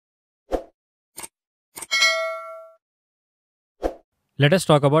Let us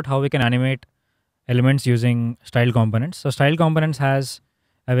talk about how we can animate elements using style components. So style components has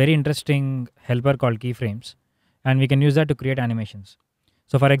a very interesting helper called keyframes, and we can use that to create animations.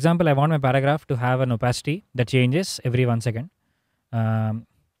 So for example, I want my paragraph to have an opacity that changes every 1 second. Um,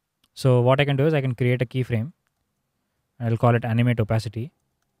 so what I can do is I can create a keyframe. I'll call it animate opacity,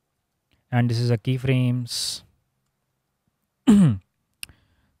 and this is a keyframes, and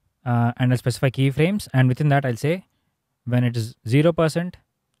I'll specify keyframes, and within that I'll say when it is 0%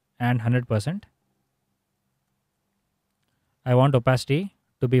 and 100%, I want opacity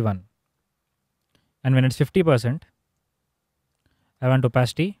to be 1, and when it's 50%, I want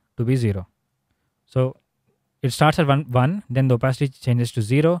opacity to be 0. So it starts at 1, then the opacity changes to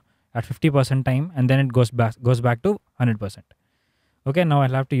 0 at 50% time, and then it goes back to 100%. Okay, now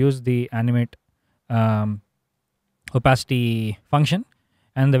I'll have to use the animate um, opacity function,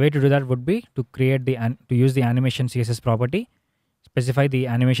 and the way to do that would be to create to use the animation CSS property, specify the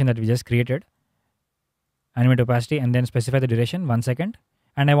animation that we just created, animate opacity, and then specify the duration 1 second,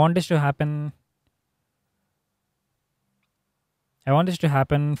 and I want this to happen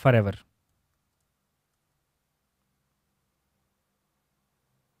forever.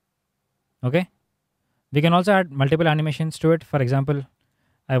 Okay, we can also add multiple animations to it. For example,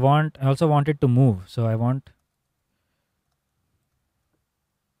 I also want it to move. So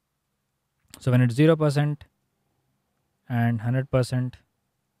when it's 0% and 100%,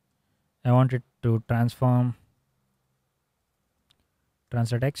 I want it to transfer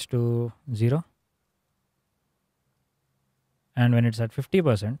text to 0, and when it's at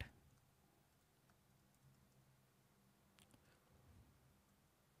 50%,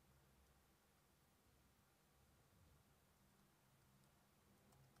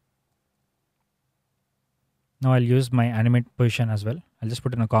 now I'll use my animate position as well. I'll just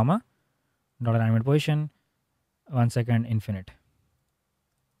put in a comma, dot animate position, 1 second, infinite.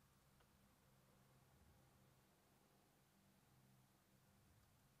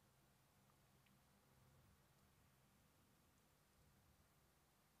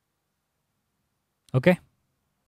 Okay,